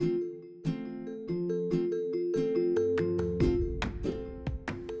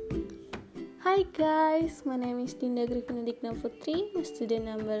guys, my name is Dinda Griffin Putri, my student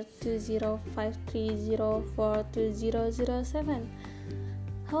number 20530420007.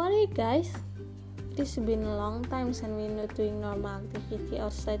 How are you guys? It's been a long time since we're not doing normal activity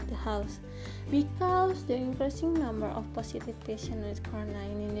outside the house because the increasing number of positive patients with corona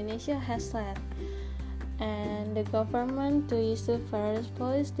in Indonesia has led, and the government to issue various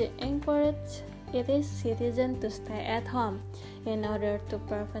policies to encourage its citizens to stay at home in order to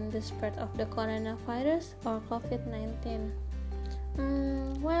prevent the spread of the coronavirus or COVID-19.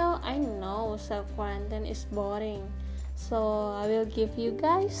 Well, I know self-quarantine is boring, so I will give you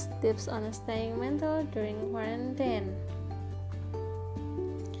guys tips on staying mental during quarantine.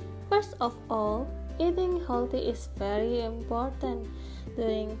 First of all, eating healthy is very important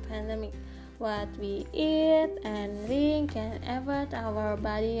during pandemic. What we eat and drink can affect our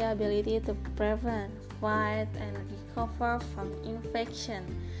body's ability to prevent, fight, and recover from infection.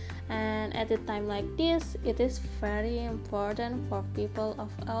 And at a time like this, it is very important for people of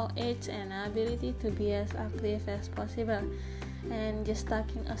all age and ability to be as active as possible. And just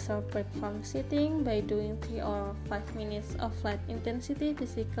taking a short break from sitting by doing 3 or 5 minutes of light intensity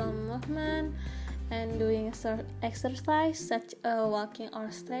physical movement and doing short exercise such as walking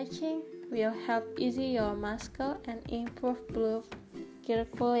or stretching will help ease your muscle and improve blood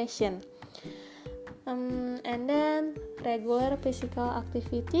circulation. And then regular physical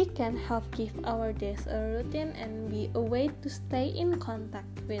activity can help give our days a routine and be a way to stay in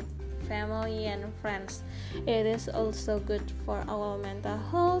contact with family and friends. It is also good for our mental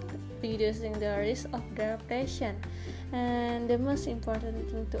health, reducing the risk of depression. And the most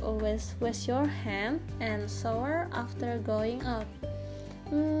important thing to always wash your hands and shower after going out.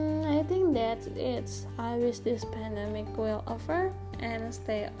 I think that's it. I wish this pandemic will over and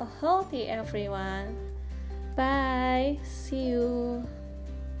stay healthy everyone. Bye. See you.